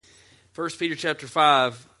1 Peter chapter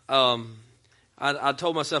 5. I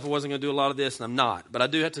told myself I wasn't going to do a lot of this, and I'm not. But I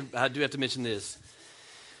do have to mention this.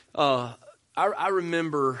 I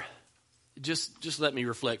remember. Just let me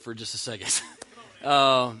reflect for just a second.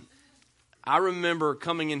 I remember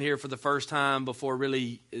coming in here for the first time before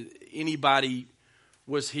really anybody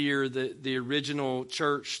was here. The original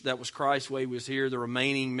church that was Christ's Way was here. The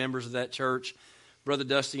remaining members of that church, Brother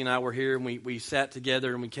Dusty and I were here, and we sat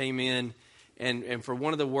together and we came in. And for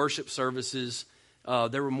one of the worship services,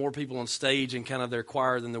 there were more people on stage and kind of their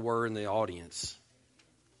choir than there were in the audience.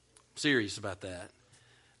 I'm serious about that.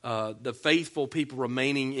 The faithful people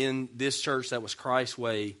remaining in this church that was Christ's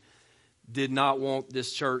Way did not want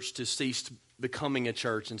this church to cease becoming a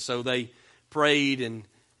church. And so they prayed, and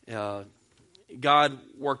God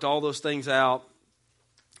worked all those things out.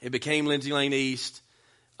 It became Lindsay Lane East.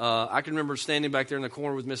 I can remember standing back there in the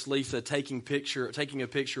corner with Miss Lisa taking a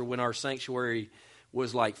picture when our sanctuary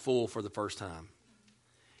was like full for the first time.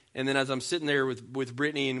 And then as I'm sitting there with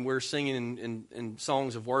Brittany and we're singing in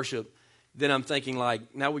songs of worship, then I'm thinking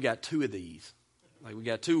like, now we got two of these. Like we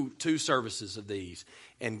got two services of these.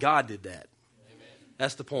 And God did that. Amen.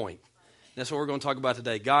 That's the point. That's what we're going to talk about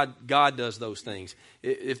today. God does those things.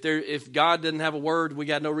 If God doesn't have a word, we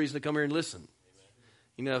got no reason to come here and listen.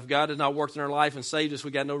 You know, if God has not worked in our life and saved us,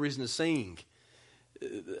 we got no reason to sing.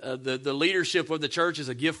 The leadership of the church is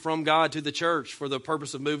a gift from God to the church for the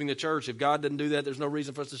purpose of moving the church. If God doesn't do that, there's no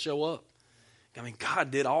reason for us to show up. I mean,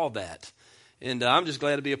 God did all that. And I'm just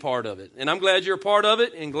glad to be a part of it. And I'm glad you're a part of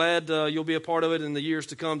it, and glad you'll be a part of it in the years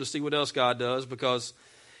to come to see what else God does. Because,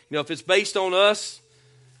 you know, if it's based on us,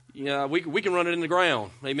 you know, we can run it in the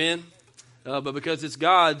ground. Amen? But because it's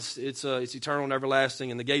God's, it's eternal and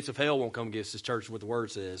everlasting, and the gates of hell won't come against this church, what the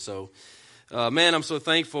Word says. So, man, I'm so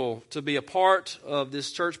thankful to be a part of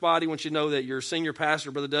this church body. I want you to know that your senior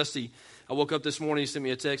pastor, Brother Dusty, I woke up this morning, he sent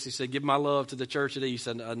me a text. He said, give my love to the church at East.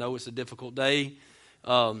 I know it's a difficult day.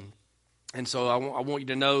 And so I want you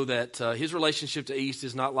to know that his relationship to East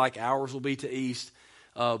is not like ours will be to East.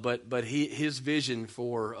 But his vision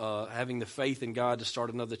for having the faith in God to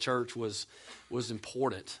start another church was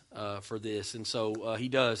important for this. And so he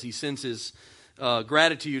does. He sends his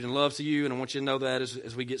gratitude and love to you, and I want you to know that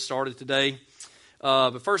as we get started today.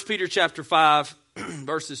 But 1 Peter chapter 5,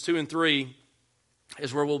 verses 2 and 3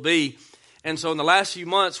 is where we'll be. And so in the last few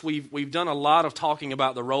months, we've done a lot of talking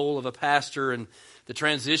about the role of a pastor and the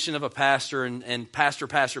transition of a pastor and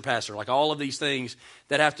pastor, like all of these things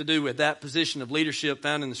that have to do with that position of leadership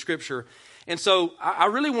found in the Scripture. And so I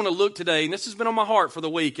really want to look today, and this has been on my heart for the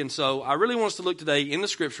week, and so I really want us to look today in the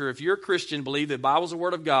Scripture. If you're a Christian, believe the Bible is the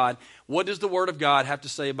Word of God, what does the Word of God have to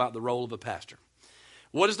say about the role of a pastor?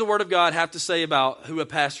 What does the Word of God have to say about who a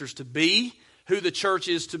pastor is to be, who the church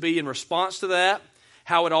is to be in response to that,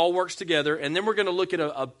 how it all works together, and then we're going to look at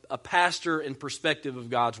a pastor in perspective of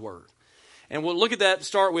God's Word. And we'll look at that to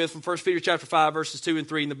start with from 1 Peter chapter 5, verses 2 and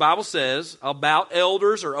 3. And the Bible says about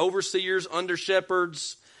elders or overseers, under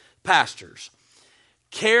shepherds, pastors.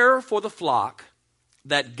 Care for the flock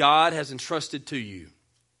that God has entrusted to you,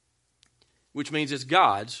 which means it's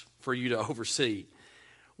God's for you to oversee.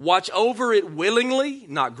 Watch over it willingly,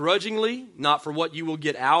 not grudgingly, not for what you will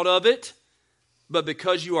get out of it, but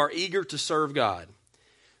because you are eager to serve God.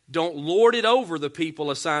 Don't lord it over the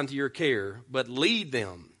people assigned to your care, but lead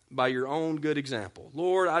them by your own good example.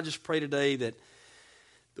 Lord, I just pray today that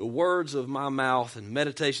the words of my mouth and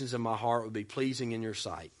meditations in my heart would be pleasing in your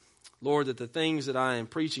sight. Lord, that the things that I am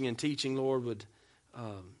preaching and teaching, Lord, would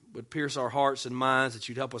pierce our hearts and minds, that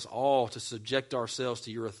you'd help us all to subject ourselves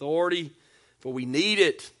to your authority, for we need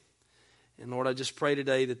it. And Lord, I just pray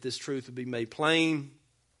today that this truth would be made plain.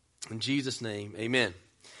 In Jesus' name, amen.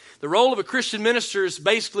 The role of a Christian minister is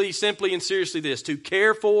basically, simply, and seriously this: to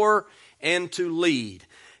care for and to lead.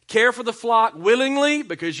 Care for the flock willingly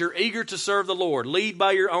because you're eager to serve the Lord. Lead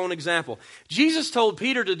by your own example. Jesus told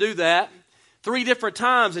Peter to do that 3 different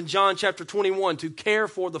times in John chapter 21, to care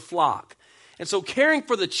for the flock. And so caring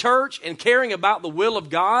for the church and caring about the will of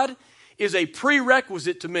God is a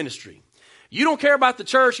prerequisite to ministry. You don't care about the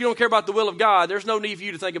church, you don't care about the will of God, there's no need for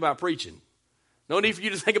you to think about preaching. No need for you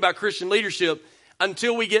to think about Christian leadership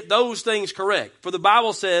until we get those things correct. For the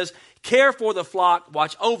Bible says, care for the flock,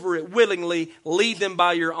 watch over it willingly, lead them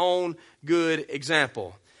by your own good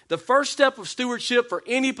example. The first step of stewardship for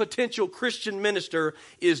any potential Christian minister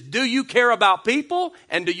is, do you care about people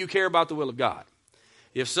and do you care about the will of God?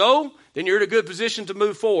 If so, then you're in a good position to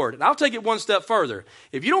move forward. And I'll take it one step further.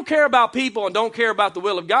 If you don't care about people and don't care about the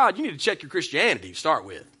will of God, you need to check your Christianity to start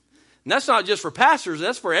with. And that's not just for pastors,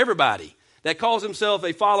 that's for everybody that calls himself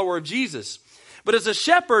a follower of Jesus. But as a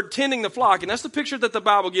shepherd tending the flock, and that's the picture that the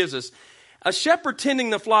Bible gives us, A shepherd tending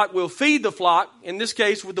the flock will feed the flock, in this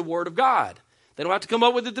case with the word of God. They don't have to come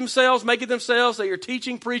up with it themselves, make it themselves. They are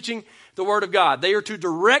teaching, preaching the word of God. They are to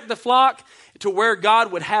direct the flock to where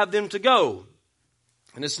God would have them to go.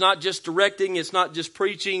 And it's not just directing, it's not just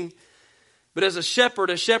preaching, but as a shepherd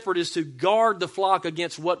is to guard the flock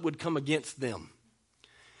against what would come against them.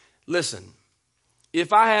 Listen,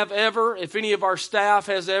 if any of our staff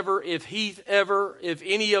has ever, if Heath ever, if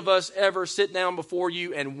any of us ever sit down before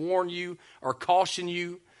you and warn you or caution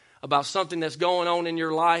you about something that's going on in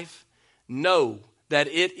your life, know that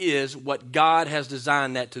it is what God has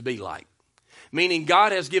designed that to be like. Meaning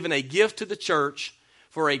God has given a gift to the church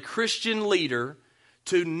for a Christian leader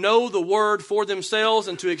to know the word for themselves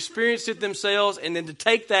and to experience it themselves, and then to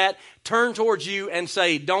take that, turn towards you and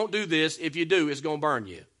say, don't do this. If you do, it's going to burn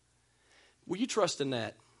you. Will you trust in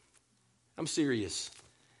that? I'm serious.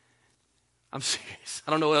 I'm serious.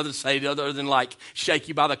 I don't know what others say other than like shake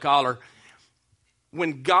you by the collar.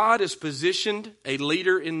 When God has positioned a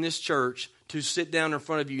leader in this church to sit down in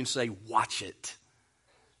front of you and say, watch it,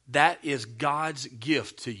 that is God's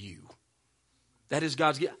gift to you. That is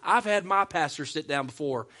God's gift. I've had my pastor sit down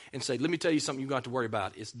before and say, let me tell you something you've got to worry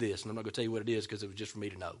about. It's this. And I'm not going to tell you what it is because it was just for me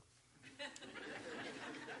to know.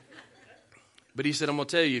 But he said, I'm going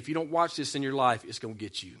to tell you, if you don't watch this in your life, it's going to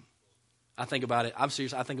get you. I think about it. I'm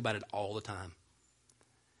serious. I think about it all the time.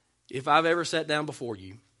 If I've ever sat down before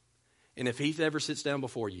you, and if Heath ever sits down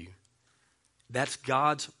before you, that's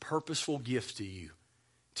God's purposeful gift to you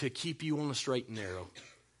to keep you on the straight and narrow.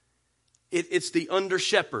 It's the under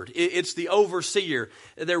shepherd. It's the overseer.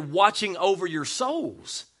 They're watching over your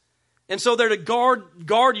souls. And so they're to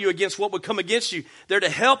guard you against what would come against you. They're to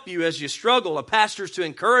help you as you struggle. A pastor is to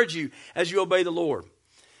encourage you as you obey the Lord.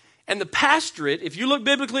 And the pastorate, if you look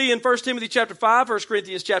biblically in 1 Timothy chapter 5, 1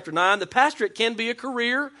 Corinthians chapter 9, the pastorate can be a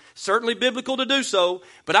career, certainly biblical to do so.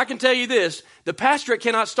 But I can tell you this, the pastorate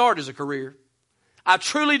cannot start as a career. I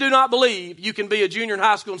truly do not believe you can be a junior in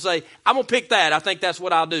high school and say, I'm going to pick that. I think that's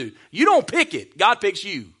what I'll do. You don't pick it. God picks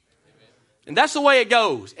you. And that's the way it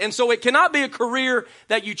goes. And so it cannot be a career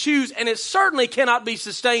that you choose, and it certainly cannot be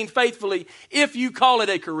sustained faithfully if you call it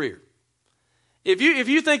a career. If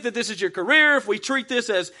you think that this is your career, if we treat this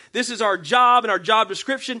as this is our job and our job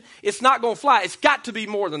description, it's not going to fly. It's got to be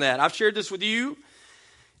more than that. I've shared this with you,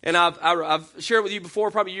 and I've shared it with you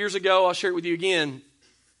before, probably years ago. I'll share it with you again.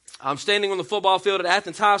 I'm standing on the football field at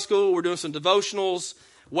Athens High School. We're doing some devotionals,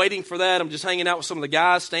 waiting for that. I'm just hanging out with some of the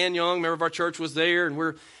guys. Stan Young, member of our church, was there, and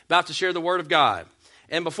we're about to share the Word of God.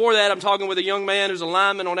 And before that, I'm talking with a young man who's a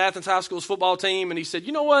lineman on Athens High School's football team, and he said,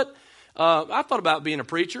 you know what? I thought about being a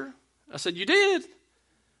preacher. I said, you did?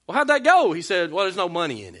 Well, how'd that go? He said, well, there's no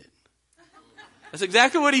money in it. That's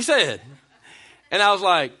exactly what he said. And I was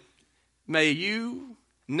like, may you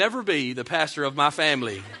never be the pastor of my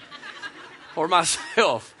family or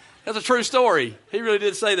myself. That's a true story. He really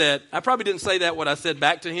did say that. I probably didn't say that what I said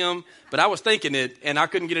back to him, but I was thinking it, and I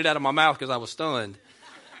couldn't get it out of my mouth because I was stunned.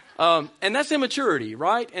 And that's immaturity,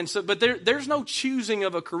 right? And so, but there's no choosing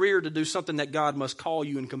of a career to do something that God must call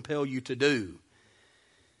you and compel you to do.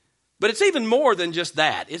 But it's even more than just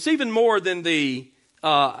that. It's even more than the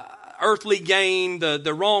earthly gain,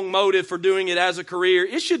 the wrong motive for doing it as a career.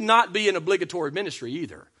 It should not be an obligatory ministry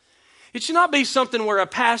either. It should not be something where a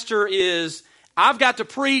pastor is, I've got to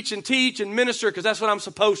preach and teach and minister because that's what I'm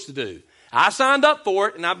supposed to do. I signed up for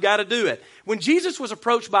it and I've got to do it. When Jesus was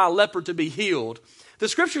approached by a leper to be healed, the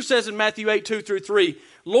scripture says in Matthew 8:2-3,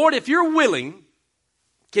 Lord, if you're willing,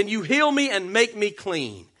 can you heal me and make me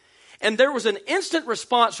clean? And there was an instant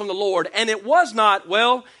response from the Lord, and it was not,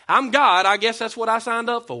 well, I'm God. I guess that's what I signed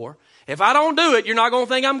up for. If I don't do it, you're not going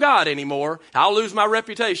to think I'm God anymore. I'll lose my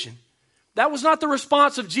reputation. That was not the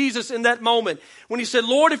response of Jesus in that moment. When he said,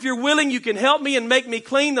 Lord, if you're willing, you can help me and make me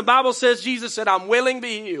clean. The Bible says Jesus said, I'm willing,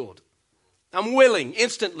 be healed. I'm willing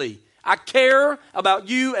instantly. I care about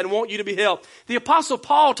you and want you to be helped. The Apostle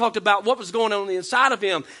Paul talked about what was going on the inside of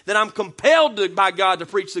him, that I'm compelled by God to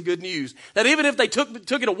preach the good news. That even if they took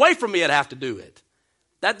it away from me, I'd have to do it.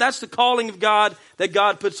 That's the calling of God that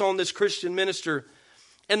God puts on this Christian minister.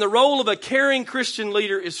 And the role of a caring Christian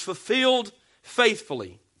leader is fulfilled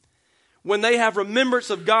faithfully when they have remembrance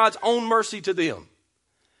of God's own mercy to them.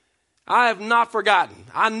 I have not forgotten.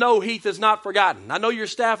 I know Heath has not forgotten. I know your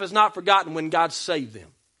staff has not forgotten when God saved them.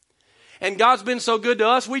 And God's been so good to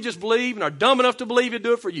us, we just believe and are dumb enough to believe He'll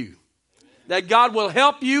do it for you. That God will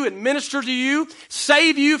help you and minister to you,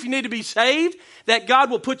 save you if you need to be saved, that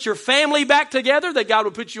God will put your family back together, that God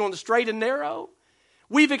will put you on the straight and narrow.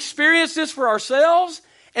 We've experienced this for ourselves,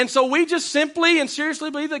 and so we just simply and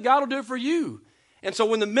seriously believe that God will do it for you. And so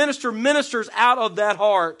when the minister ministers out of that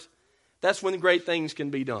heart, that's when great things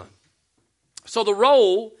can be done. So the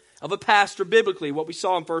role of a pastor biblically, what we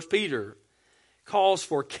saw in 1 Peter, calls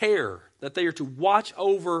for care, that they are to watch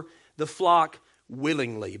over the flock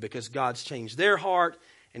willingly because God's changed their heart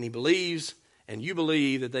and he believes and you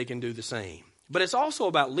believe that they can do the same. But it's also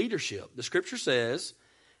about leadership. The scripture says,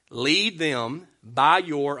 lead them by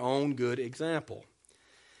your own good example.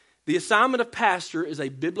 The assignment of pastor is a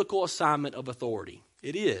biblical assignment of authority.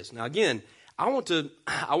 It is. Now again, I want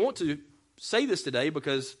to say this today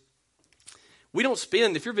because we don't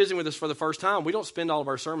spend, if you're visiting with us for the first time, we don't spend all of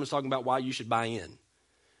our sermons talking about why you should buy in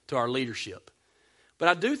to our leadership. But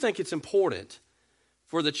I do think it's important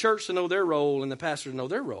for the church to know their role and the pastor to know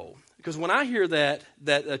their role. Because when I hear that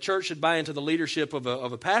a church should buy into the leadership of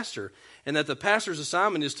a pastor and that the pastor's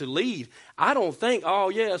assignment is to lead, I don't think, oh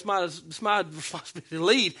yeah, it's my responsibility to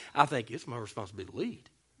lead. I think it's my responsibility to lead.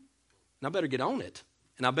 And I better get on it.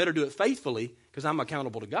 And I better do it faithfully because I'm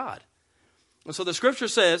accountable to God. And so the scripture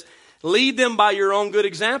says, lead them by your own good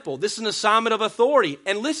example. This is an assignment of authority.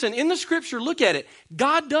 And listen, in the scripture, look at it.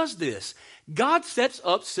 God does this. God sets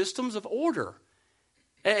up systems of order.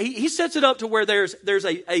 He sets it up to where there's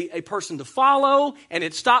a person to follow, and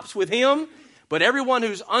it stops with him. But everyone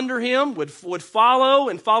who's under him would follow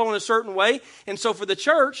and follow in a certain way. And so for the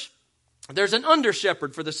church, there's an under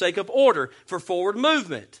shepherd for the sake of order, for forward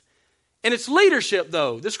movement. And it's leadership,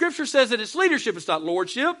 though. The scripture says that it's leadership, it's not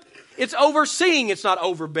lordship. It's overseeing, it's not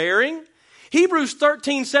overbearing. Hebrews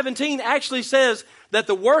 13:17 actually says that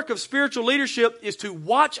the work of spiritual leadership is to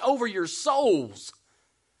watch over your souls.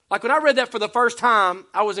 Like when I read that for the first time,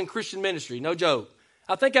 I was in Christian ministry, no joke.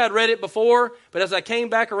 I think I had read it before, but as I came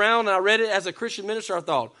back around and I read it as a Christian minister, I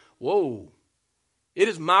thought, whoa, it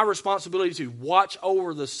is my responsibility to watch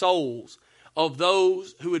over the souls of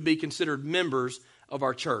those who would be considered members of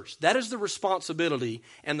our church. That is the responsibility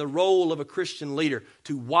and the role of a Christian leader,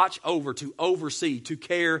 to watch over, to oversee, to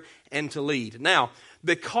care, and to lead. Now,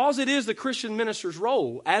 because it is the Christian minister's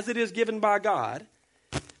role, as it is given by God,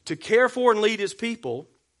 to care for and lead his people,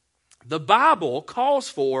 the Bible calls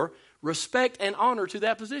for respect and honor to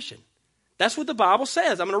that position. That's what the Bible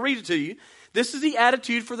says. I'm going to read it to you. This is the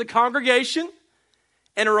attitude for the congregation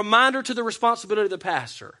and a reminder to the responsibility of the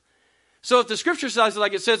pastor. So if the scripture says,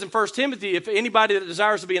 like it says in 1 Timothy, if anybody that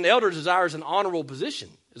desires to be an elder desires an honorable position,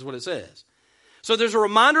 is what it says. So there's a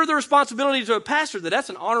reminder of the responsibility to a pastor that that's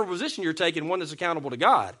an honorable position you're taking, one that's accountable to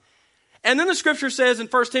God. And then the scripture says in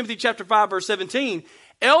 1 Timothy chapter 5, verse 17,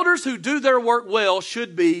 elders who do their work well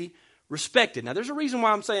should be respected. Now there's a reason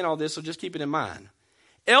why I'm saying all this, so just keep it in mind.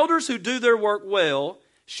 Elders who do their work well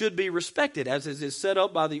should be respected, as is set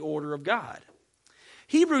up by the order of God.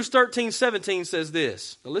 Hebrews 13:17 says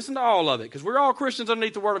this. Now listen to all of it, because we're all Christians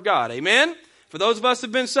underneath the word of God. Amen? For those of us who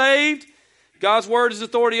have been saved, God's word is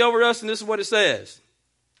authority over us, and this is what it says.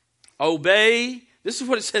 Obey. This is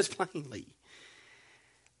what it says plainly.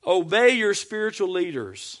 Obey your spiritual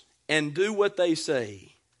leaders and do what they say.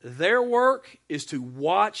 Their work is to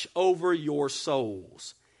watch over your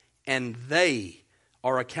souls, and they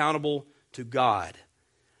are accountable to God.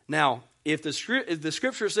 Now, if the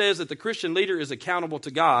scripture says that the Christian leader is accountable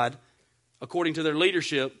to God according to their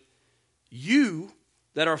leadership, you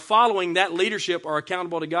that are following that leadership are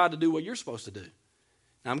accountable to God to do what you're supposed to do.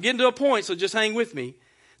 Now, I'm getting to a point, so just hang with me.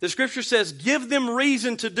 The scripture says, give them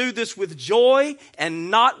reason to do this with joy and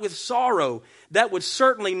not with sorrow. That would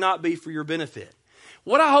certainly not be for your benefit.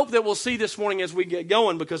 What I hope that we'll see this morning as we get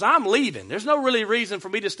going, because I'm leaving. There's no really reason for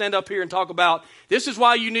me to stand up here and talk about, this is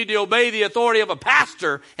why you need to obey the authority of a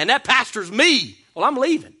pastor, and that pastor's me. Well, I'm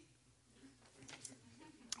leaving.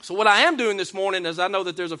 So what I am doing this morning is I know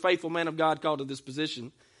that there's a faithful man of God called to this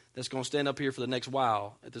position that's going to stand up here for the next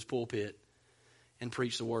while at this pulpit and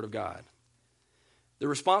preach the word of God. The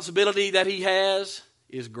responsibility that he has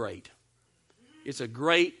is great. It's a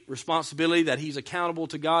great responsibility that he's accountable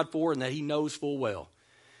to God for and that he knows full well.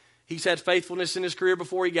 He's had faithfulness in his career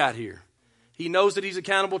before he got here. He knows that he's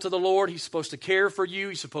accountable to the Lord. He's supposed to care for you.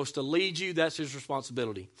 He's supposed to lead you. That's his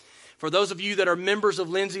responsibility. For those of you that are members of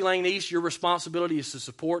Lindsay Lane East, your responsibility is to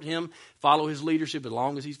support him, follow his leadership as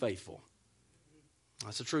long as he's faithful.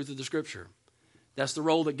 That's the truth of the scripture. That's the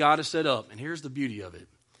role that God has set up. And here's the beauty of it.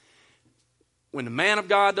 When the man of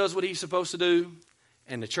God does what he's supposed to do,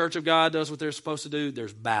 and the church of God does what they're supposed to do,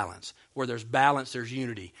 there's balance. Where there's balance, there's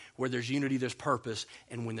unity. Where there's unity, there's purpose.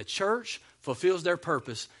 And when the church fulfills their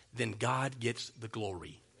purpose, then God gets the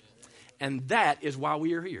glory. And that is why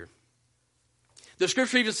we are here. The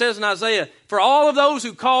scripture even says in Isaiah, for all of those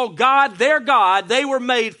who call God their God, they were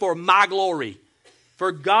made for my glory.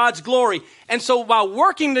 For God's glory. And so by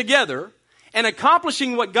working together and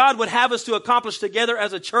accomplishing what God would have us to accomplish together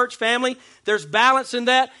as a church family. There's balance in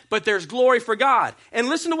that, but there's glory for God. And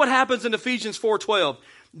listen to what happens in Ephesians 4:12.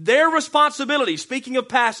 Their responsibility, speaking of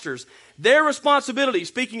pastors, their responsibility,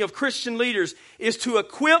 speaking of Christian leaders, is to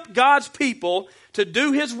equip God's people to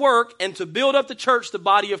do His work and to build up the church, the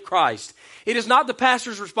body of Christ. It is not the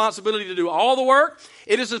pastor's responsibility to do all the work.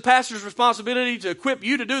 It is the pastor's responsibility to equip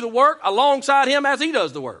you to do the work alongside him as he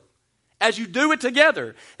does the work, as you do it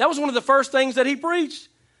together. That was one of the first things that he preached,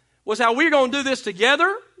 was how we're going to do this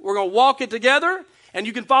together. We're going to walk it together, and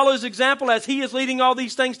you can follow his example as he is leading all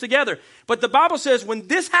these things together. But the Bible says when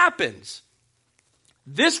this happens,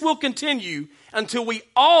 this will continue until we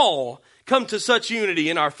all come to such unity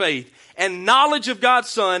in our faith and knowledge of God's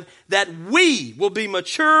Son that we will be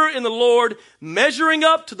mature in the Lord, measuring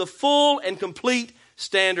up to the full and complete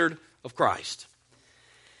standard of Christ.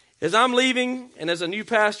 As I'm leaving and as a new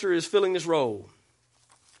pastor is filling this role,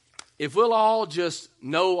 if we'll all just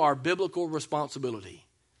know our biblical responsibility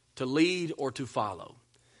to lead or to follow,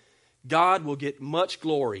 God will get much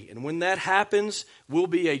glory. And when that happens, we'll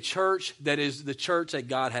be a church that is the church that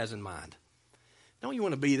God has in mind. Don't you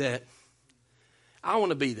want to be that? I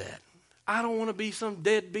want to be that. I don't want to be some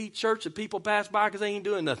deadbeat church that people pass by because they ain't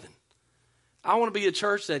doing nothing. I want to be a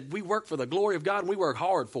church that we work for the glory of God and we work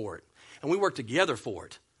hard for it. And we work together for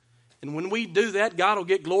it. And when we do that, God will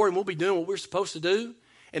get glory and we'll be doing what we're supposed to do.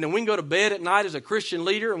 And then we can go to bed at night as a Christian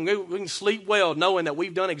leader and we can sleep well knowing that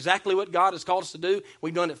we've done exactly what God has called us to do.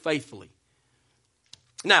 We've done it faithfully.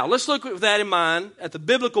 Now, let's look with that in mind at the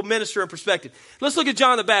biblical minister and perspective. Let's look at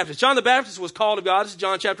John the Baptist. John the Baptist was called of God. This is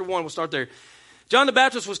John chapter 1. We'll start there. John the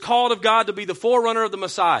Baptist was called of God to be the forerunner of the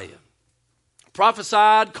Messiah.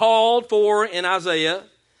 Prophesied, called for in Isaiah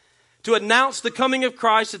to announce the coming of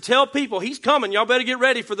Christ, to tell people, He's coming. Y'all better get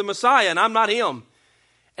ready for the Messiah, and I'm not Him.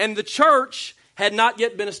 And the church had not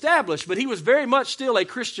yet been established, but he was very much still a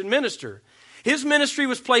Christian minister. His ministry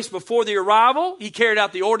was placed before the arrival. He carried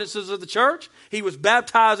out the ordinances of the church. He was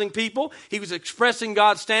baptizing people. He was expressing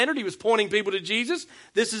God's standard. He was pointing people to Jesus.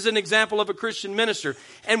 This is an example of a Christian minister.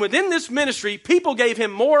 And within this ministry, people gave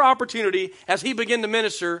him more opportunity as he began to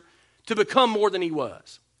minister to become more than he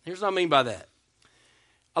was. Here's what I mean by that.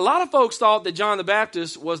 A lot of folks thought that John the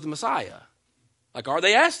Baptist was the Messiah. Like,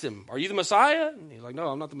 they asked him, "Are you the Messiah?" And he's like, "No,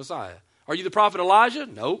 I'm not the Messiah." "Are you the prophet Elijah?"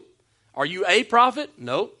 "Nope." "Are you a prophet?"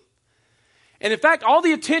 "Nope." And in fact, all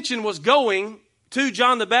the attention was going to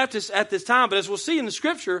John the Baptist at this time. But as we'll see in the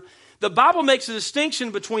scripture, the Bible makes a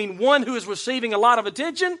distinction between one who is receiving a lot of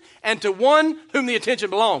attention and to one whom the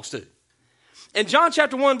attention belongs to. In John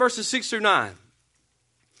chapter 1, verses 6 through 9,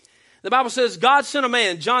 the Bible says, God sent a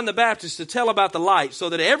man, John the Baptist, to tell about the light so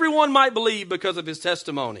that everyone might believe because of his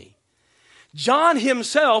testimony. John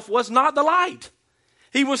himself was not the light.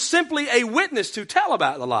 He was simply a witness to tell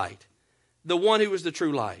about the light. The one who was the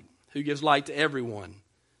true light, who gives light to everyone,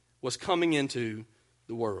 was coming into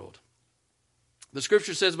the world. The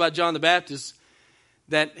scripture says about John the Baptist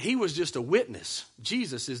that he was just a witness.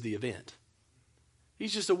 Jesus is the event.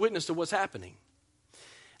 He's just a witness to what's happening.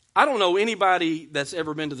 I don't know anybody that's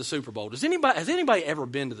ever been to the Super Bowl. Has anybody ever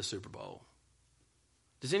been to the Super Bowl?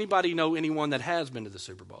 Does anybody know anyone that has been to the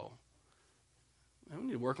Super Bowl? We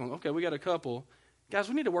need to work on, we got a couple. Guys,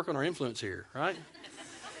 we need to work on our influence here, right?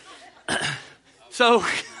 So,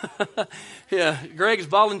 yeah, Greg's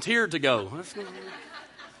volunteered to go.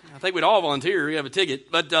 I think we'd all volunteer. We have a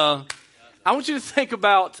ticket. But I want you to think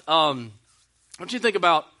about,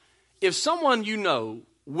 if someone you know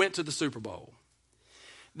went to the Super Bowl.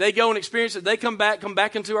 They go and experience it. They come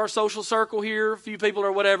back into our social circle here, a few people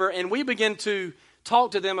or whatever, and we begin to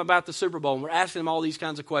talk to them about the Super Bowl. And we're asking them all these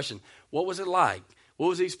kinds of questions. What was it like? What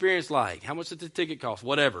was the experience like? How much did the ticket cost?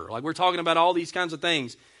 Whatever. Like, we're talking about all these kinds of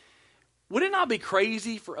things. Would it not be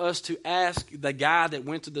crazy for us to ask the guy that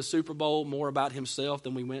went to the Super Bowl more about himself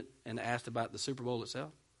than we went and asked about the Super Bowl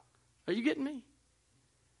itself? Are you getting me?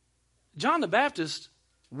 John the Baptist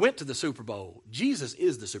went to the Super Bowl. Jesus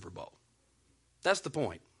is the Super Bowl. That's the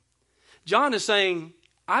point. John is saying,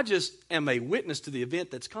 I just am a witness to the event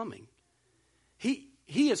that's coming. He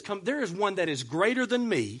has come. There is one that is greater than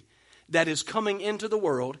me that is coming into the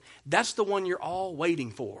world. That's the one you're all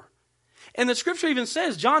waiting for. And the scripture even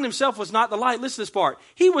says John himself was not the light. Listen to this part.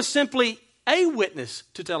 He was simply a witness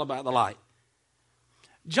to tell about the light.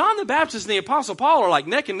 John the Baptist and the Apostle Paul are like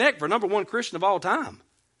neck and neck for number one Christian of all time.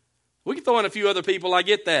 We can throw in a few other people. I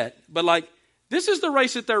get that. But this is the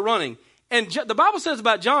race that they're running. And the Bible says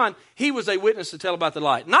about John, he was a witness to tell about the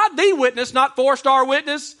light. Not the witness, not 4-star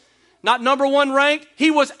witness, not number one ranked.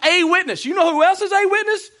 He was a witness. You know who else is a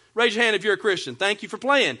witness? Raise your hand if you're a Christian. Thank you for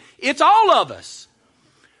playing. It's all of us.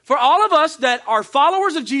 For all of us that are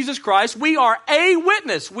followers of Jesus Christ, we are a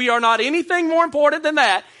witness. We are not anything more important than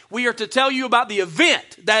that. We are to tell you about the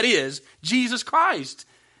event that is Jesus Christ.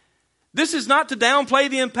 This is not to downplay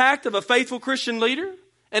the impact of a faithful Christian leader,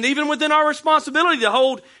 and even within our responsibility to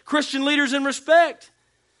hold Christian leaders in respect,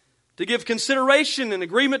 to give consideration and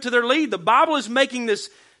agreement to their lead. The Bible is making this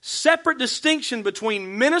separate distinction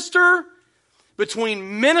between minister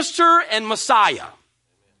and Messiah.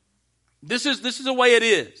 This is the way it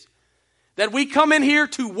is. That we come in here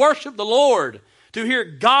to worship the Lord, to hear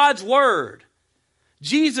God's word.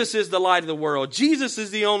 Jesus is the light of the world. Jesus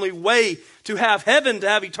is the only way to have heaven, to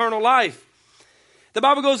have eternal life. The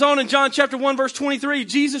Bible goes on in John chapter 1 verse 23.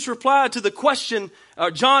 Jesus replied to the question,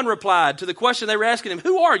 John replied to the question they were asking him,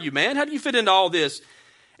 who are you, man? How do you fit into all this?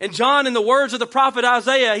 And John, in the words of the prophet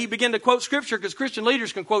Isaiah, he began to quote scripture because Christian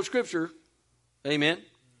leaders can quote scripture. Amen.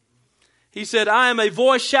 He said, I am a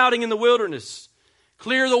voice shouting in the wilderness,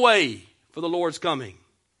 clear the way for the Lord's coming.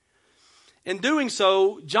 In doing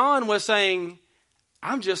so, John was saying,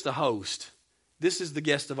 I'm just a host. This is the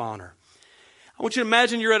guest of honor. I want you to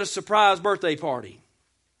imagine you're at a surprise birthday party.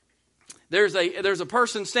 There's a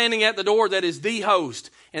person standing at the door that is the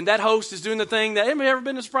host, and that host is doing the thing that, anybody ever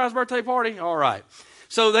been to a surprise birthday party? All right.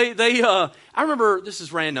 So I remember, this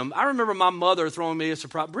is random, I remember my mother throwing me a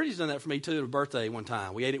surprise. Brittany's done that for me too at a birthday one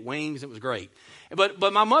time. We ate at Wings, it was great.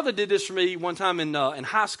 But my mother did this for me one time in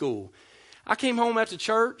high school. I came home after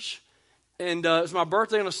church, and it was my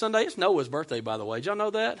birthday on a Sunday. It's Noah's birthday, by the way. Did y'all know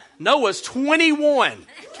that? Noah's 21.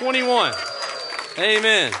 21.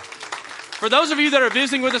 Amen. For those of you that are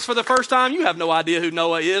visiting with us for the first time, you have no idea who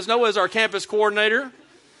Noah is. Noah is our campus coordinator.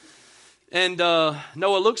 And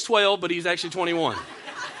Noah looks 12, but he's actually 21.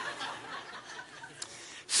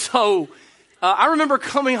 So I remember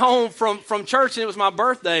coming home from church, and it was my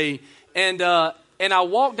birthday, and I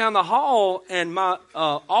walked down the hall, and my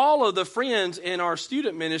all of the friends in our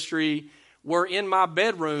student ministry were in my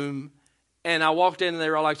bedroom, and I walked in, and they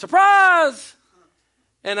were all like, surprise!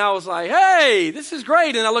 And I was like, hey, this is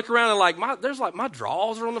great. And I look around, and there's my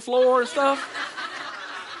drawers are on the floor and stuff.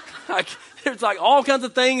 There's all kinds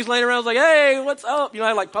of things laying around. I was like, hey, what's up?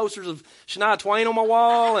 I had posters of Shania Twain on my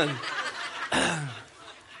wall, and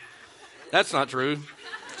that's not true.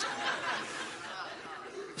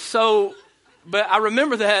 So, but I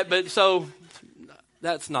remember that, so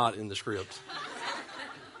that's not in the script.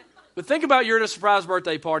 But think about, you're at a surprise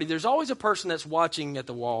birthday party. There's always a person that's watching at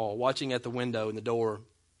the wall, watching at the window and the door.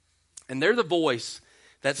 And they're the voice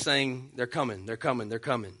that's saying, they're coming, they're coming, they're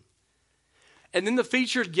coming. And then the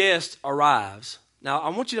featured guest arrives. Now, I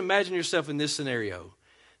want you to imagine yourself in this scenario.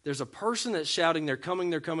 There's a person that's shouting, they're coming,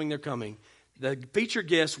 they're coming, they're coming. The featured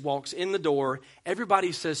guest walks in the door.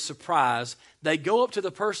 Everybody says, surprise. They go up to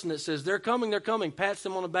the person that says, they're coming, pats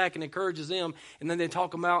them on the back and encourages them. And then they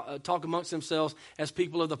talk amongst themselves as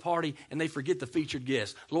people of the party, and they forget the featured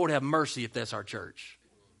guest. Lord, have mercy if that's our church.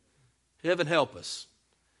 Heaven help us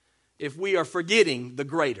if we are forgetting the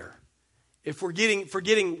greater. If we're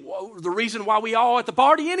forgetting the reason why we all at the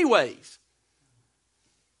party anyways.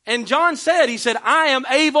 And John said, he said, I am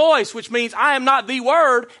a voice, which means I am not the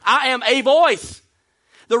word, I am a voice.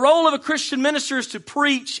 The role of a Christian minister is to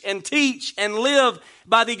preach and teach and live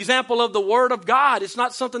by the example of the Word of God. It's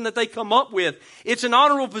not something that they come up with. It's an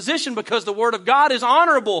honorable position because the Word of God is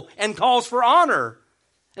honorable and calls for honor.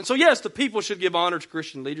 And so yes, the people should give honor to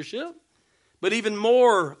Christian leadership, but even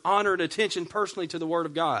more honor and attention personally to the Word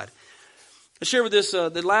of God. I share with this,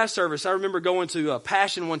 the last service, I remember going to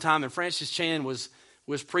Passion one time, and Francis Chan was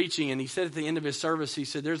preaching, and he said at the end of his service, he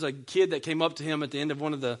said, there's a kid that came up to him at the end of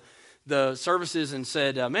one of the services and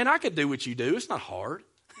said, man, I could do what you do. It's not hard.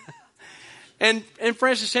 and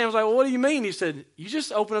Francis Chan was like, well, what do you mean? He said, you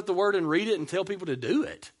just open up the Word and read it and tell people to do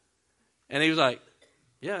it. And he was like,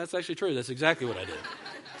 yeah, that's actually true. That's exactly what I did.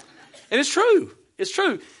 And it's true. It's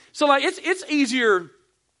true. So it's easier.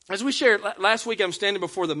 As we shared last week, I'm standing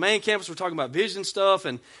before the main campus. We're talking about vision stuff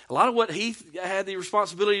and a lot of what Heath had the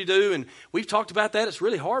responsibility to do. And we've talked about that. It's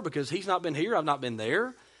really hard because he's not been here. I've not been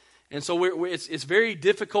there. And so it's very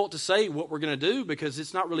difficult to say what we're going to do because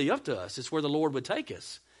it's not really up to us. It's where the Lord would take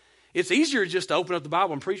us. It's easier just to open up the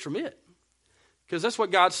Bible and preach from it because that's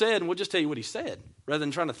what God said, and we'll just tell you what He said rather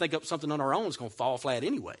than trying to think up something on our own. It's going to fall flat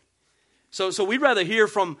anyway. So we'd rather hear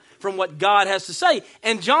from what God has to say.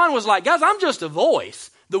 And John was like, guys, I'm just a voice.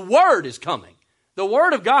 The Word is coming. The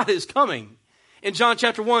Word of God is coming. In John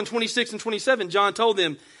chapter 1, 26 and 27, John told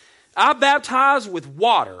them, I baptize with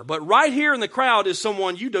water, but right here in the crowd is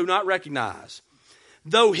someone you do not recognize,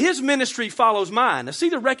 though his ministry follows mine. Now see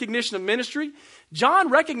the recognition of ministry? John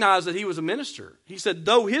recognized that he was a minister. He said,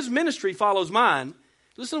 though his ministry follows mine,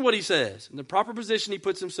 Listen to what he says. In the proper position he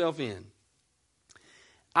puts himself in.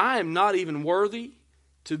 I am not even worthy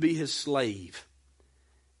to be his slave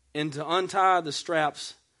and to untie the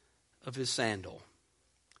straps of his sandal.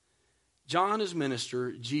 John is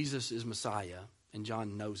minister, Jesus is Messiah, and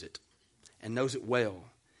John knows it and knows it well.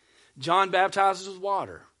 John baptizes with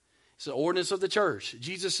water. It's the ordinance of the church.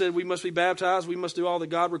 Jesus said we must be baptized. We must do all that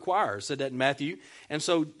God requires. Said that in Matthew. And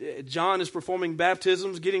so John is performing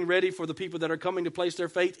baptisms, getting ready for the people that are coming to place their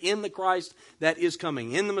faith in the Christ that is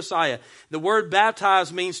coming, in the Messiah. The word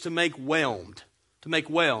baptize means to make whelmed. To make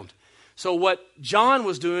whelmed. So what John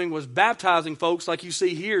was doing was baptizing folks like you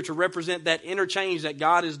see here to represent that interchange that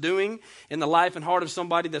God is doing in the life and heart of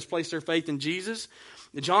somebody that's placed their faith in Jesus.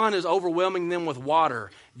 John is overwhelming them with water.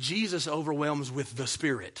 Jesus overwhelms with the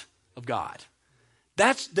Spirit of God.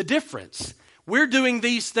 That's the difference. We're doing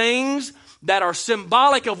these things that are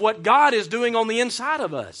symbolic of what God is doing on the inside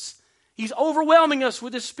of us. He's overwhelming us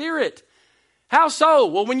with His Spirit. How so?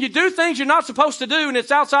 Well, when you do things you're not supposed to do and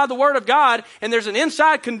it's outside the Word of God and there's an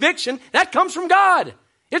inside conviction, that comes from God.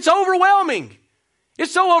 It's overwhelming.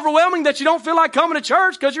 It's so overwhelming that you don't feel like coming to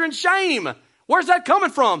church because you're in shame. Where's that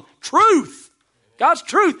coming from? Truth. God's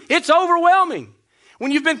truth. It's overwhelming.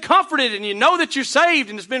 When you've been comforted and you know that you're saved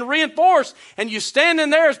and it's been reinforced and you stand in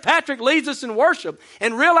there as Patrick leads us in worship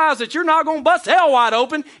and realize that you're not going to bust hell wide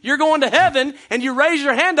open, you're going to heaven, and you raise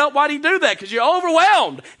your hand up, why do you do that? Because you're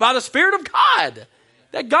overwhelmed by the Spirit of God.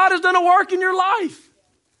 That God has done a work in your life.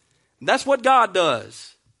 And that's what God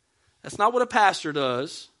does. That's not what a pastor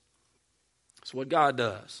does. It's what God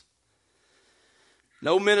does.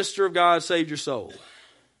 No minister of God saved your soul.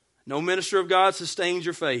 No minister of God sustains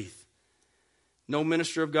your faith. No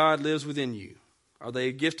minister of God lives within you. Are they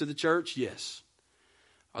a gift to the church? Yes.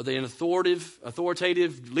 Are they an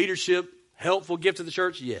authoritative leadership, helpful gift to the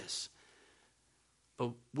church? Yes.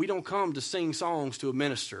 But we don't come to sing songs to a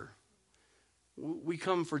minister. We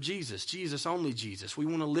come for Jesus. Jesus, only Jesus. We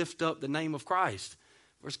want to lift up the name of Christ.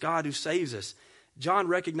 For it's God who saves us. John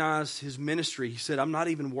recognized his ministry. He said, I'm not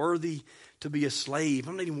even worthy to be a slave.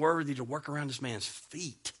 I'm not even worthy to work around this man's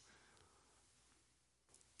feet.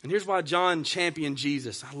 And here's why John championed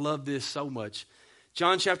Jesus. I love this so much.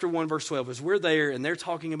 John chapter 1 verse 12. As we're there and they're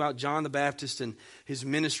talking about John the Baptist and his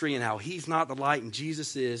ministry and how he's not the light and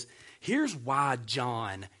Jesus is. Here's why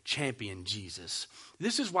John championed Jesus.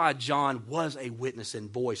 This is why John was a witness and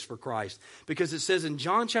voice for Christ. Because it says in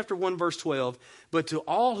John chapter 1 verse 12, but to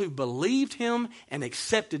all who believed him and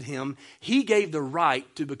accepted him, he gave the right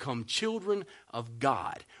to become children of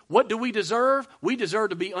God. What do we deserve? We deserve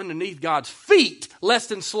to be underneath God's feet, less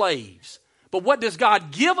than slaves. But what does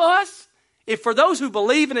God give us? If for those who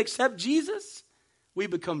believe and accept Jesus, we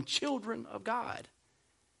become children of God.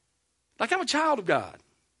 Like I'm a child of God.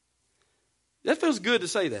 That feels good to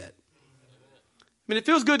say that. I mean, it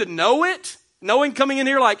feels good to know it. Knowing coming in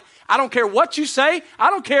here like, I don't care what you say.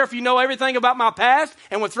 I don't care if you know everything about my past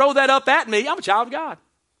and would throw that up at me. I'm a child of God.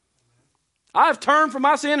 I have turned from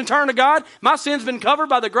my sin and turned to God. My sin's been covered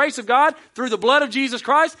by the grace of God through the blood of Jesus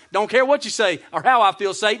Christ. Don't care what you say or how I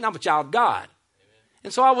feel, Satan. I'm a child of God. Amen.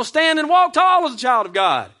 And so I will stand and walk tall as a child of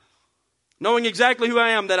God, knowing exactly who I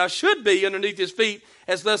am, that I should be underneath his feet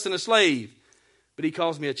as less than a slave. But he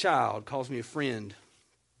calls me a child, calls me a friend.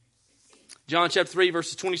 John chapter 3,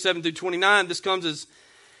 verses 27 through 29, this comes as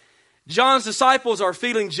John's disciples are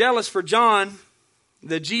feeling jealous for John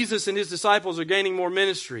that Jesus and his disciples are gaining more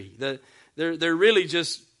ministry. That they're really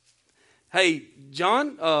just, hey,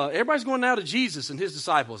 John, everybody's going now to Jesus and his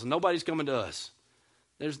disciples, and nobody's coming to us.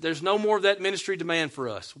 There's no more of that ministry demand for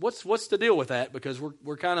us. What's the deal with that? Because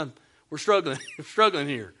we're struggling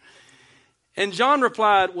here. And John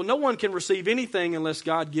replied, well, no one can receive anything unless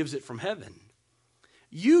God gives it from heaven.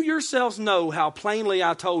 You yourselves know how plainly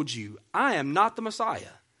I told you, I am not the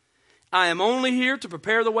Messiah. I am only here to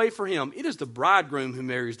prepare the way for him. It is the bridegroom who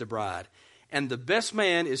marries the bride. And the best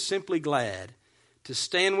man is simply glad to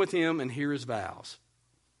stand with him and hear his vows.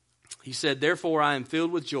 He said, therefore I am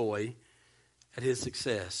filled with joy at his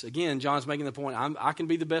success. Again, John's making the point, I can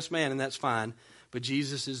be the best man and that's fine, but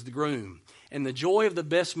Jesus is the groom. And the joy of the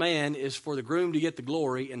best man is for the groom to get the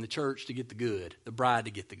glory and the church to get the good, the bride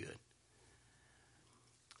to get the good.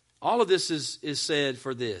 All of this is said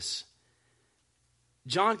for this.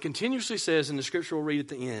 John continuously says in the scripture we'll read at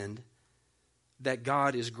the end that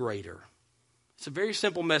God is greater. It's a very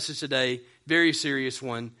simple message today, very serious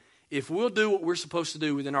one. If we'll do what we're supposed to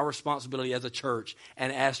do within our responsibility as a church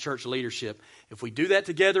and as church leadership, if we do that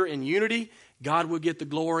together in unity, God will get the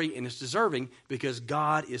glory and it's deserving because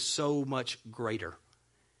God is so much greater.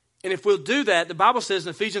 And if we'll do that, the Bible says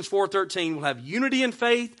in Ephesians 4:13, we'll have unity in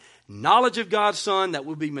faith, knowledge of God's Son, that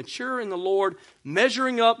will be mature in the Lord,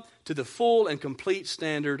 measuring up to the full and complete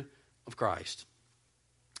standard of Christ.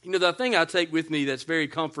 You know, the thing I take with me that's very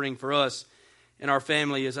comforting for us and our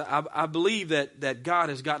family is I believe that God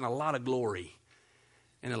has gotten a lot of glory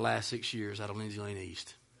in the last 6 years out of Lindsay Lane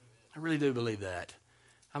East. I really do believe that.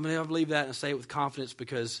 I believe that, and I say it with confidence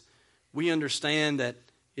because we understand that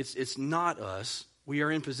it's not us. We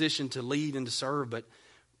are in position to lead and to serve, but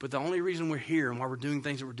the only reason we're here and why we're doing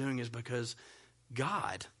things that we're doing is because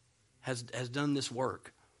God has done this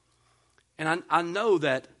work. And I know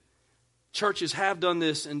that churches have done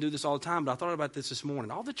this and do this all the time, but I thought about this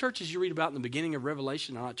morning. All the churches you read about in the beginning of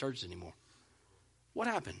Revelation are not churches anymore. What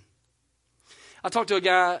happened? I talked to a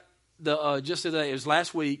guy just today, it was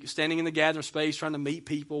last week, standing in the gathering space, trying to meet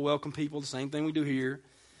people, welcome people, the same thing we do here.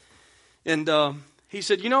 And he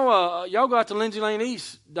said, y'all go out to Lindsay Lane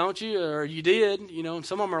East, don't you? Or you did, and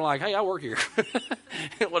some of them are like, hey, I work here.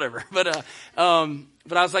 Whatever. But I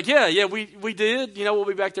was like, yeah, we did. We'll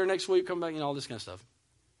be back there next week, come back, all this kind of stuff.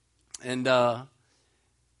 And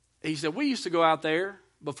he said, we used to go out there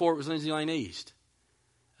before it was Lindsay Lane East.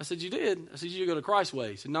 I said, you did? I said, you go to Christway.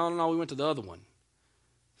 He said, no, we went to the other one.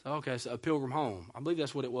 So, okay, so a Pilgrim Home. I believe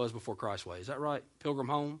that's what it was before Christway. Is that right? Pilgrim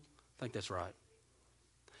Home? I think that's right.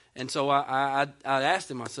 And so I asked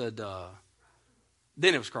him, I said,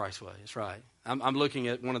 then it was Christway. That's right. I'm looking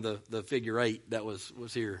at one of the figure 8 that was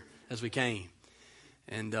here as we came.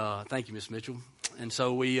 And thank you, Miss Mitchell. And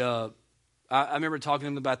so I remember talking to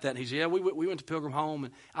him about that. And he said, yeah, we went to Pilgrim Home.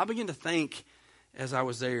 And I began to think as I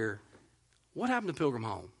was there, what happened to Pilgrim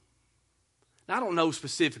Home? Now, I don't know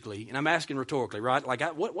specifically, and I'm asking rhetorically, right? Like,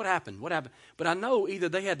 what happened? What happened? But I know either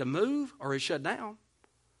they had to move or it shut down.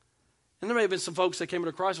 And there may have been some folks that came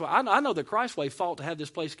to Christway. I know that Christway fought to have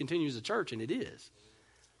this place continue as a church, and it is.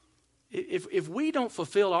 If we don't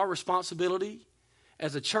fulfill our responsibility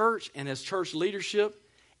as a church and as church leadership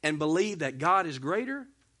and believe that God is greater,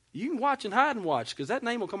 you can watch and hide and watch, because that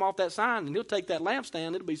name will come off that sign, and he'll take that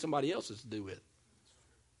lampstand. It'll be somebody else's to do with.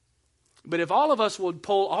 But if all of us would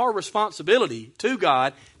pull our responsibility to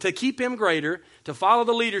God to keep him greater, to follow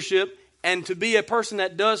the leadership, and to be a person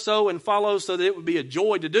that does so and follows so that it would be a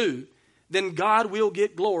joy to do, then God will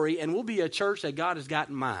get glory, and we'll be a church that God has got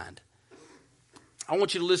in mind. I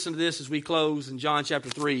want you to listen to this as we close in John chapter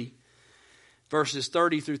 3, verses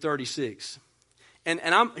 30 through 36. And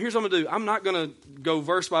here's what I'm going to do. I'm not going to go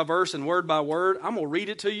verse by verse and word by word. I'm going to read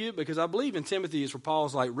it to you because I believe in Timothy is where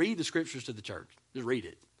Paul's like, read the scriptures to the church. Just read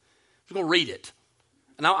it. I'm going to read it.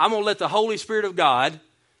 And I'm going to let the Holy Spirit of God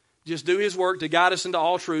just do his work to guide us into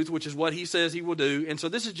all truth, which is what he says he will do. And so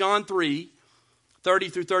this is John 3, 30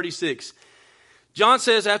 through 36. John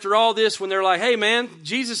says after all this, when they're like, hey man,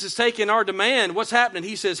 Jesus is taking our demand, what's happening?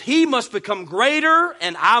 He says, he must become greater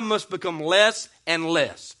and I must become less and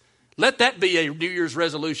less. Let that be a New Year's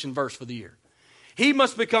resolution verse for the year. He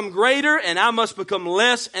must become greater and I must become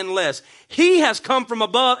less and less. He has come from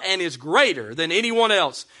above and is greater than anyone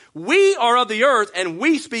else. We are of the earth and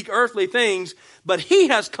we speak earthly things, but he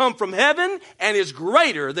has come from heaven and is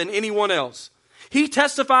greater than anyone else. He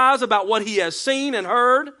testifies about what he has seen and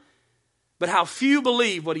heard, but how few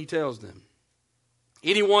believe what he tells them.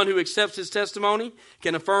 Anyone who accepts his testimony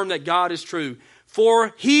can affirm that God is true.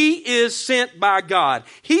 For he is sent by God.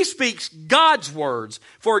 He speaks God's words.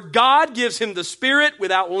 For God gives him the Spirit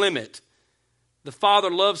without limit. The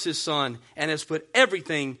Father loves his Son and has put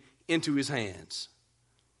everything into his hands.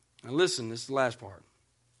 Now listen, this is the last part.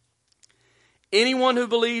 Anyone who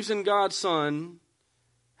believes in God's Son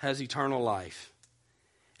has eternal life.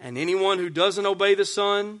 And anyone who doesn't obey the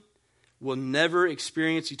Son will never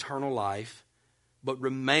experience eternal life, but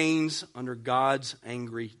remains under God's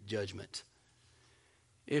angry judgment.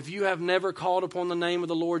 If you have never called upon the name of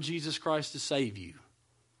the Lord Jesus Christ to save you,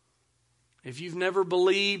 if you've never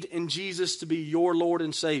believed in Jesus to be your Lord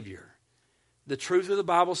and Savior, the truth of the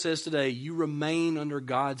Bible says today, you remain under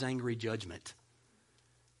God's angry judgment.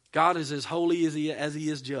 God is as holy as he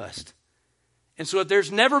is just. And so if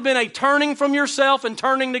there's never been a turning from yourself and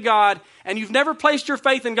turning to God, and you've never placed your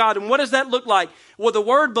faith in God, and what does that look like? Well, the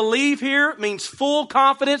word believe here means full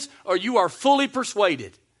confidence, or you are fully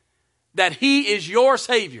persuaded that he is your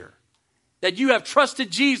Savior, that you have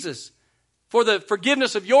trusted Jesus for the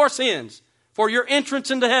forgiveness of your sins, for your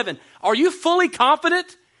entrance into heaven. Are you fully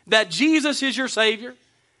confident that Jesus is your Savior?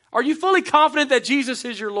 Are you fully confident that Jesus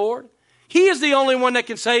is your Lord? He is the only one that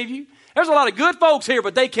can save you. There's a lot of good folks here,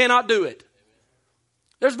 but they cannot do it.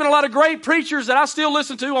 There's been a lot of great preachers that I still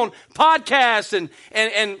listen to on podcasts and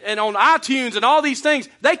on iTunes and all these things.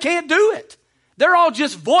 They can't do it. They're all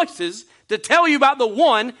just voices to tell you about the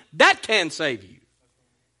one that can save you.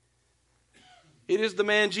 It is the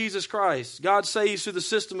man Jesus Christ. God saves through the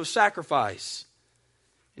system of sacrifice.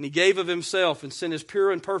 And he gave of himself and sent his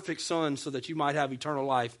pure and perfect Son so that you might have eternal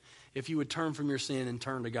life if you would turn from your sin and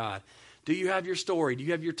turn to God. Do you have your story? Do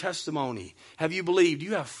you have your testimony? Have you believed? Do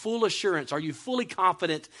you have full assurance? Are you fully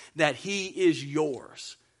confident that he is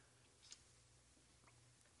yours?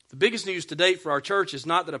 The biggest news to date for our church is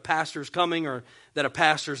not that a pastor is coming or that a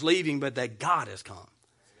pastor is leaving, but that God has come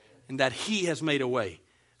and that he has made a way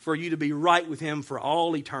for you to be right with him for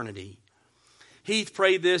all eternity. Heath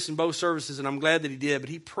prayed this in both services, and I'm glad that he did, but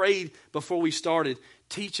he prayed before we started,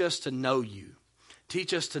 teach us to know you.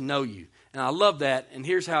 Teach us to know you. And I love that, and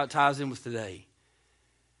here's how it ties in with today.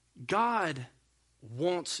 God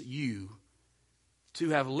wants you to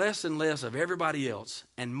have less and less of everybody else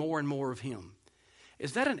and more of him.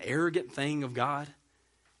 Is that an arrogant thing of God?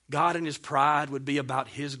 God in his pride would be about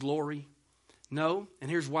his glory? No, and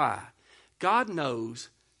here's why. God knows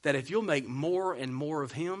that if you'll make more and more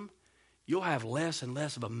of him, you'll have less and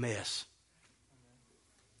less of a mess.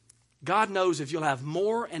 God knows if you'll have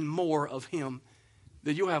more and more of him,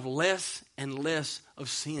 that you'll have less and less of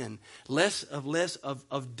sin, less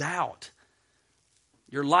of doubt.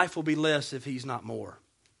 Your life will be less if he's not more.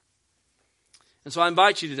 And so I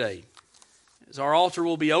invite you today, as our altar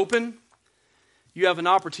will be open, you have an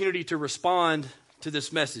opportunity to respond to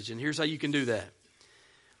this message. And here's how you can do that.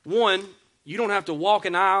 One, you don't have to walk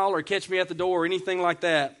an aisle or catch me at the door or anything like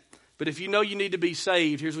that. But if you know you need to be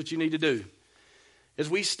saved, here's what you need to do. As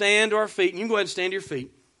we stand to our feet, and you can go ahead and stand to your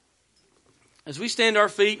feet. As we stand to our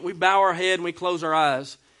feet, we bow our head and we close our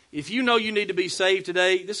eyes. If you know you need to be saved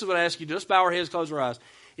today, this is what I ask you to do. Just bow our heads, close our eyes.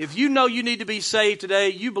 If you know you need to be saved today,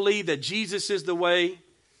 you believe that Jesus is the way,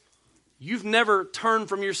 you've never turned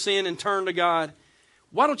from your sin and turned to God,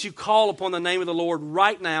 why don't you call upon the name of the Lord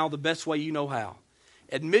right now the best way you know how?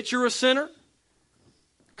 Admit you're a sinner.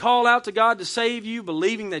 Call out to God to save you,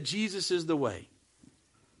 believing that Jesus is the way.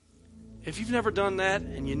 If you've never done that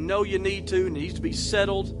and you know you need to, and it needs to be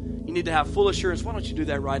settled, you need to have full assurance, why don't you do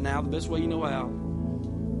that right now, the best way you know how?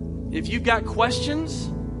 If you've got questions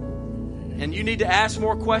and you need to ask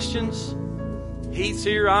more questions, Heath's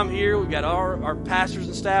here, I'm here, we've got our pastors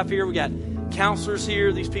and staff here, we've got counselors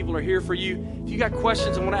here, these people are here for you. If you got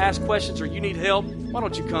questions and want to ask questions or you need help, why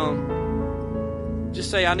don't you come? Just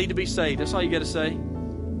say, I need to be saved. That's all you got to say.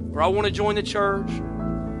 Or I want to join the church.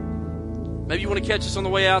 Maybe you want to catch us on the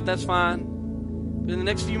way out, that's fine. But in the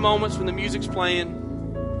next few moments when the music's playing,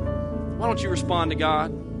 why don't you respond to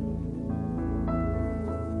God?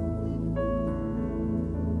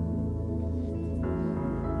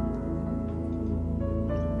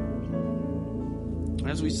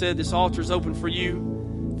 As we said, this altar is open for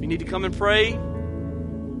you. If you need to come and pray,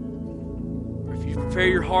 or if you prepare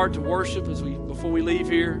your heart to worship before we leave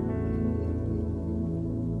here,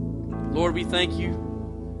 Lord, we thank you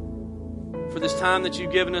for this time that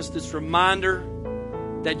you've given us, this reminder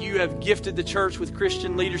that you have gifted the church with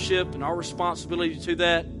Christian leadership and our responsibility to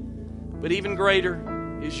that. But even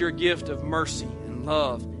greater is your gift of mercy and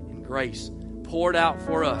love and grace poured out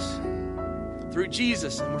for us through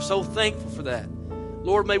Jesus, and we're so thankful for that.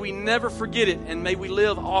 Lord, may we never forget it, and may we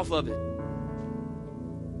live off of it.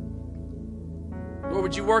 Lord,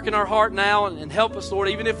 would you work in our heart now and help us, Lord,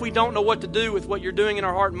 even if we don't know what to do with what you're doing in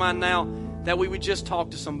our heart and mind now, that we would just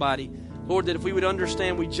talk to somebody. Lord, that if we would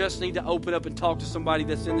understand, we just need to open up and talk to somebody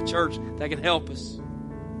that's in the church that can help us.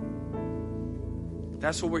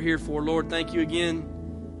 That's what we're here for. Lord, thank you again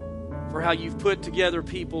for how you've put together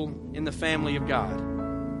people in the family of God.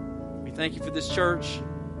 We thank you for this church.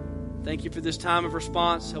 Thank you for this time of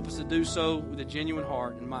response. Help us to do so with a genuine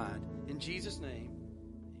heart and mind. In Jesus' name,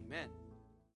 amen.